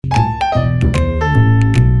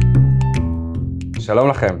שלום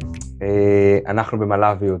לכם. אנחנו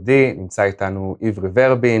במעלה ויהודי, נמצא איתנו עברי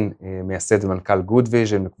ורבין, מייסד ומנכ"ל גוד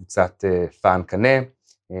ויז'ן, מקבוצת פאן קנה.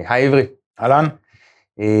 היי עברי. אהלן.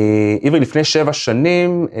 עברי, לפני 7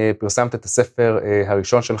 שנים פרסמת את הספר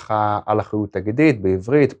הראשון שלך על אחריות תאגידית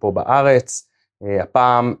בעברית, פה בארץ.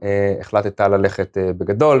 הפעם החלטת ללכת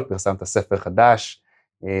בגדול, פרסמת ספר חדש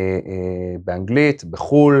באנגלית,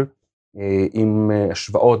 בחול, עם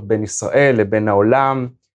השוואות בין ישראל לבין העולם,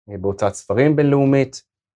 בהוצאת ספרים בינלאומית,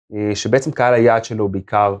 שבעצם קהל היעד שלו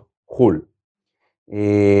בעיקר חול.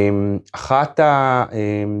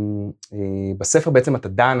 בספר בעצם אתה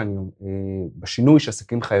דן בשינוי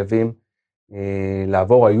שעסקים חייבים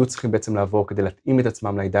לעבור, היו צריכים בעצם לעבור כדי להתאים את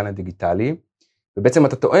עצמם לעידן הדיגיטלי, ובעצם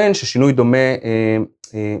אתה טוען ששינוי דומה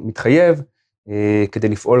מתחייב כדי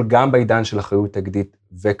לפעול גם בעידן של אחריות תאגידית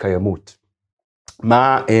וקיימות.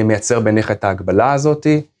 מה מייצר בעיניך את ההגבלה הזאת,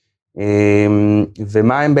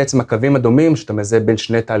 ומה הם בעצם הקווים הדומים שאתה מזהה בין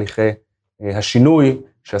שני תהליכי השינוי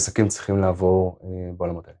שעסקים צריכים לעבור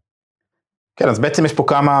בעולמות האלה? כן, אז בעצם יש פה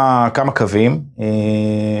כמה קווים.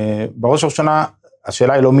 בראש ובראשונה,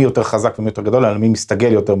 השאלה היא לא מי יותר חזק ומי יותר גדול, אלא מי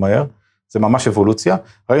מסתגל יותר מהר. זה ממש אבולוציה.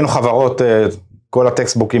 ראינו חברות, כל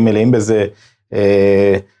הטקסטבוקים מלאים בזה,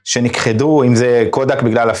 שנכחדו, אם זה קודאק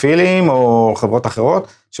בגלל הפילים, או חברות אחרות,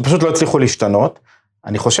 שפשוט לא הצליחו להשתנות.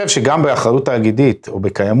 אני חושב שגם באחריות תאגידית, או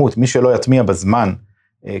בקיימות, מי שלא יטמיע בזמן,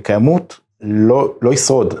 קיימות לא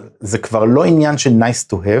ישרוד. זה כבר לא עניין של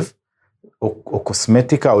nice to have, או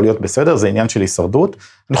קוסמטיקה, או להיות בסדר, זה עניין של הישרדות.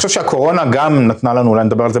 אני חושב שהקורונה גם נתנה לנו, אולי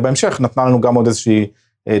נדבר על זה בהמשך, נתנה לנו גם עוד איזושהי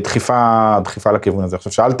דחיפה לכיוון הזה.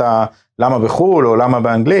 עכשיו שאלת למה בחול, או למה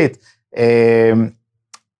באנגלית,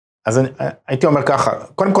 אז הייתי אומר ככה,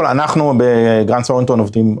 קודם כל אנחנו בגרנד Thornton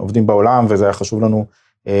עובדים בעולם, וזה היה חשוב לנו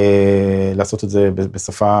לעשות את זה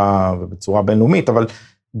בשפה ובצורה בינלאומית, אבל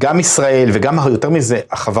גם ישראל וגם יותר מזה,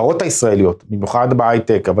 החברות הישראליות, במיוחד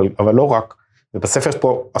בהייטק, אבל לא רק, ובספר יש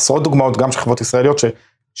פה עשרות דוגמאות גם של חברות ישראליות,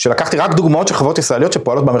 שלקחתי רק דוגמאות של חברות ישראליות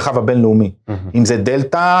שפועלות במרחב הבינלאומי, אם זה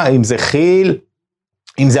דלטה, אם זה חיל,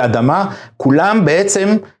 אם זה אדמה, כולם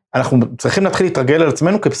בעצם, אנחנו צריכים להתחיל להתרגל על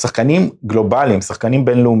עצמנו כשחקנים גלובליים, שחקנים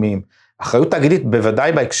בינלאומיים. אחריות תאגידית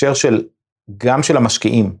בוודאי בהקשר של, גם של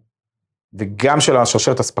המשקיעים, וגם של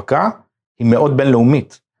השרשרת הספקה, היא מאוד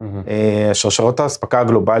בינלאומית. שרשרות הספקה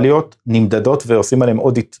הגלובליות נמדדות ועושים עליהם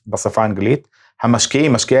אודיט בשפה האנגלית.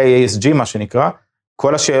 המשקיעים, משקיעי ASG מה שנקרא,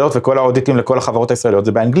 כל השאלות וכל האודיטים לכל החברות הישראליות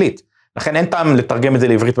זה באנגלית. לכן אין טעם לתרגם את זה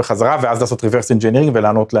לעברית בחזרה, ואז לעשות reverse engineering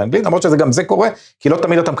ולענות לאנגלית, למרות שזה גם זה קורה, כי לא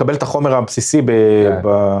תמיד אתה מקבל את החומר הבסיסי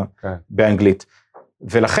באנגלית.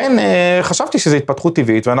 ולכן חשבתי שזו התפתחות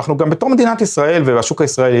טבעית, ואנחנו גם בתור מדינת ישראל, והשוק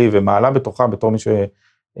הישראלי, ומעלה בתוכה, בתור מי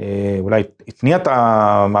שאולי התניע את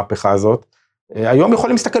המהפכה הזאת, היום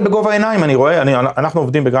יכולים להסתכל בגובה העיניים, אני רואה, אנחנו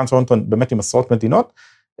עובדים בגרנד Thornton באמת עם עשרות מדינות,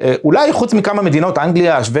 אולי חוץ מכמה מדינות,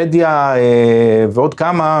 אנגליה, שוודיה, ועוד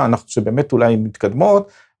כמה, אנחנו שבאמת אולי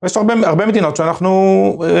מתקדמות, ויש הרבה מדינות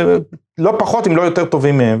שאנחנו לא פחות, אם לא יותר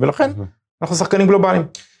טובים מהם, ולכן אנחנו שחקנים גלובליים.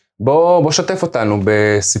 בוא שתף אותנו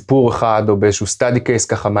בסיפור אחד, או באיזשהו study case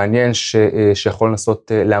ככה מעניין, שיכול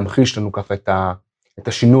לנסות להמחיש לנו ככה את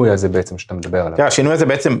השינוי הזה בעצם שאתה מדבר עליו. השינוי הזה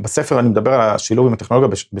בעצם, בספר אני מדבר על השילוב עם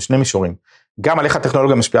הטכנולוגיה בשני מישורים. גם על איך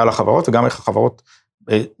הטכנולוגיה משפיעה על החברות, וגם איך החברות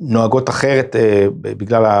נוהגות אחרת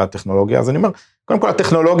בגלל הטכנולוגיה. אז אני אומר, קודם כל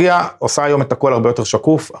הטכנולוגיה עושה היום את הכל הרבה יותר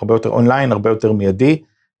שקוף, הרבה יותר אונליין, הרבה יותר מיידי,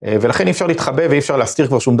 ולכן אי אפשר להתחבא ואי אפשר להסתיר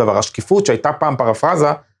כבר שום דבר. השקיפות שהייתה פעם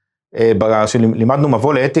פרפרזה, שלימדנו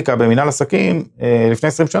מבוא לאתיקה במנהל עסקים, לפני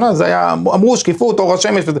 20 שנה, זה היה, אמרו שקיפות, אור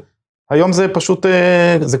השמש, היום זה פשוט,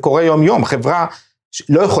 זה קורה יום יום, חברה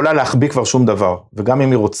לא יכולה להחביא כבר שום דבר, וגם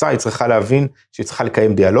אם היא רוצה, היא צריכה להבין שהיא צריכה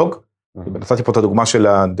לקיים דיאלוג, נתתי פה את הדוגמה של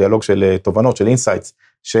הדיאלוג של תובנות, של אינסייטס,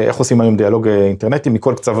 שאיך עושים היום דיאלוג אינטרנטי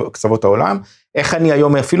מכל קצוות העולם, איך אני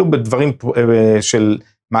היום, אפילו בדברים של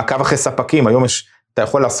מעקב אחרי ספקים, היום אתה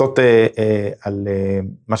יכול לעשות על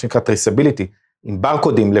מה שנקרא traceability, עם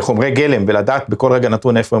ברקודים לחומרי גלם, ולדעת בכל רגע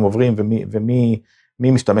נתון איפה הם עוברים, ומי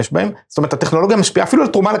משתמש בהם. זאת אומרת, הטכנולוגיה משפיעה אפילו על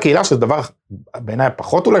תרומה לקהילה, שזה דבר בעיניי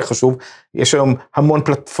פחות אולי חשוב, יש היום המון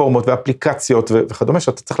פלטפורמות ואפליקציות וכדומה,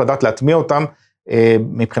 שאתה צריך לדעת להטמיע אותם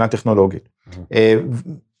מבחינה טכנולוגית.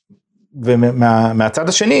 ומהצד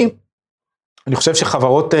השני, אני חושב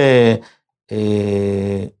שחברות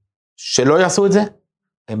שלא יעשו את זה,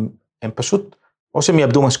 הם פשוט, או שהם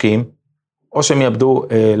יאבדו משקיעים, או שהם יאבדו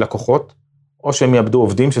לקוחות, או שהם יאבדו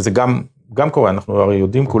עובדים, שזה גם קורה, אנחנו הרי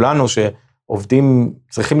יודעים כולנו שעובדים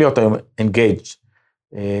צריכים להיות היום engaged,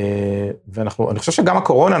 ואני חושב שגם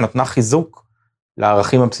הקורונה נתנה חיזוק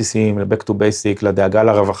לערכים הבסיסיים, ל-back to basic, לדאגה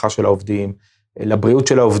לרווחה של העובדים, לבריאות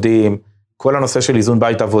של העובדים, כל הנושא של איזון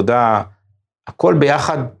בית עבודה, הכל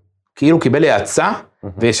ביחד כאילו קיבל העצה,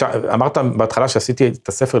 ואמרת בהתחלה שעשיתי את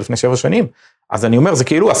הספר לפני 7 שנים, אז אני אומר, זה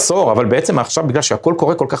כאילו עשור, אבל בעצם עכשיו, בגלל שהכל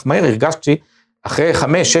קורה כל כך מהר, הרגשתי אחרי 5-6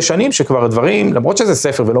 שנים שכבר הדברים, למרות שזה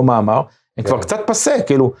ספר ולא מאמר, הם כבר קצת פסה,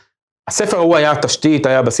 כאילו, הספר הוא היה התשתית,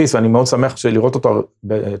 היה הבסיס, ואני מאוד שמח לראות אותו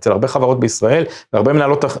אצל הרבה חברות בישראל, והרבה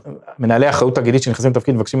מנהלי אחריות תאגידית שנכנסים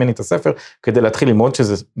לתפקיד, מבקשים ממני את הספר, כדי להתחיל ללמוד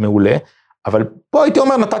שזה מעולה, אבל פה הייתי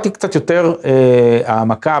אומר, נתתי קצת יותר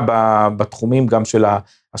העמקה בתחומים גם של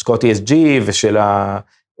ההשקעות ESG, ושל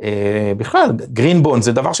בכלל, גרין בונד,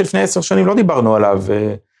 זה דבר שלפני 10 שנים לא דיברנו עליו,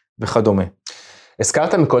 וכדומה.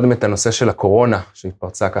 הזכרת מקודם את הנושא של הקורונה,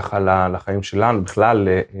 שהתפרצה ככה לחיים שלנו, בכלל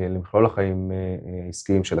למכלול החיים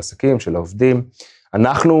עסקיים של עסקים, של העובדים.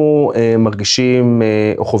 אנחנו מרגישים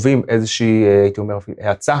או חווים איזושהי, הייתי אומר,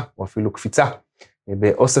 האצה, או אפילו קפיצה,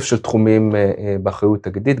 באוסף של תחומים באחריות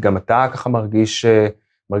תאגידית. גם אתה ככה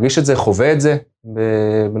מרגיש את זה, חווה את זה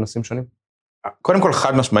בנושאים שונים? קודם כל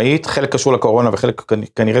חד משמעית, חלק קשור לקורונה, וחלק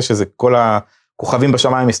כנראה שזה כל הכוכבים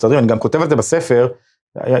בשמיים מסתדרים, אני גם כותב את זה בספר,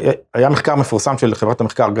 היה מחקר מפורסם של חברת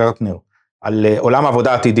המחקר גרטנר, על עולם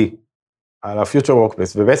העבודה העתידי, על ה-future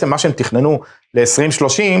workplace, ובעצם מה שהם תכננו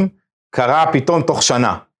ל-2030, קרה פתאום תוך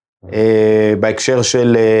שנה, בהקשר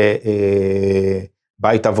של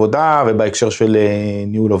בית עבודה, ובהקשר של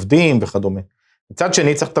ניהול עובדים וכדומה. מצד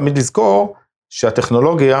שני, צריך תמיד לזכור,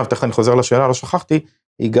 שהטכנולוגיה, ותכף אני חוזר לשאלה, לא שכחתי,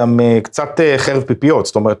 היא גם קצת חרב פיפיות,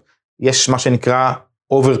 זאת אומרת, יש מה שנקרא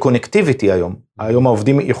over connectivity היום, היום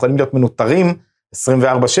העובדים יכולים להיות מנותרים,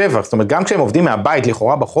 24/7, זאת אומרת, גם כשהם עובדים מהבית,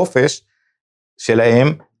 לכאורה בחופש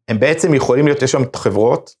שלהם, הם בעצם יכולים להיות, יש שם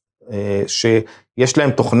חברות, שיש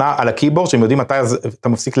להם תוכנה על הקייבורד, שהם יודעים מתי אתה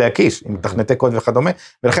מפסיק להקיש, עם תכנתי קוד וכדומה,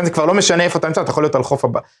 ולכן זה כבר לא משנה איפה אתה נמצא, אתה יכול להיות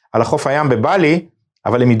על החוף הים בבלי,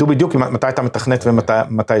 אבל הם ידעו בדיוק מתי אתה מתכנת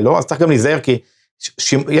ומתי לא, אז צריך גם להיזהר, כי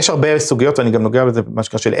יש הרבה סוגיות, ואני גם נוגע בזה, מה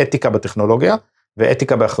שקרה של אתיקה בטכנולוגיה,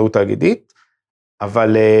 ואתיקה באחריות תאגידית,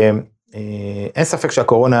 אבל אין ספק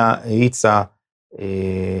שהקורונה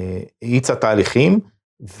האיצה תהליכים,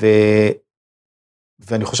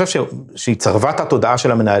 ואני חושב שהיא צרבה את התודעה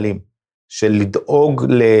של המנהלים, של לדאוג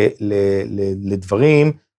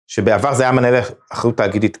לדברים, שבעבר זה היה מנהל אחריות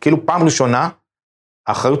תאגידית, כאילו פעם ראשונה,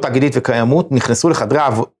 האחריות תאגידית וקיימות, נכנסו לחדרי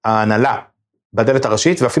ההנהלה, בדלת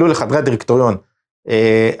הראשית, ואפילו לחדרי הדירקטוריון,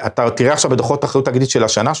 אתה תראה עכשיו בדוחות אחריות תאגידית של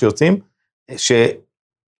השנה שיוצאים,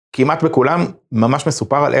 כמעט בכולם ממש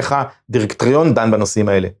מסופר על איך הדירקטוריון דן בנושאים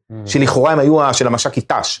האלה, שלכאורה הם היו של המש"ק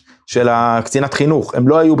אית"ש, של הקצינת חינוך, הם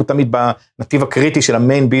לא היו תמיד בנתיב הקריטי של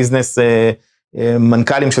המיין ביזנס,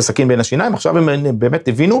 מנכ"לים של סכין בין השיניים, עכשיו הם באמת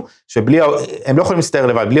הבינו שהם לא יכולים להסתער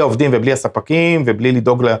לבד, בלי העובדים ובלי הספקים, ובלי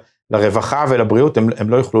לדאוג לרווחה ולבריאות, הם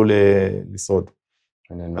לא יוכלו לשרוד.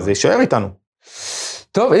 אז זה יישאר איתנו.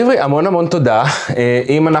 טוב, עברי, המון תודה.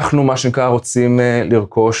 אם אנחנו, מה שנקרא, רוצים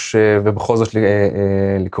לרכוש ובכל זאת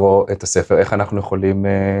לקרוא את הספר, איך אנחנו יכולים...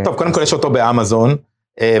 טוב, קודם כל יש אותו באמזון,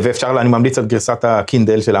 ואפשר, אני ממליץ על גרסת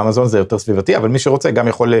הקינדל של אמזון, זה יותר סביבתי, אבל מי שרוצה גם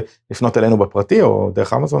יכול לפנות אלינו בפרטי או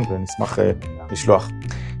דרך אמזון, ונשמח לשלוח.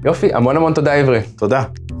 יופי, המון תודה, עברי. תודה.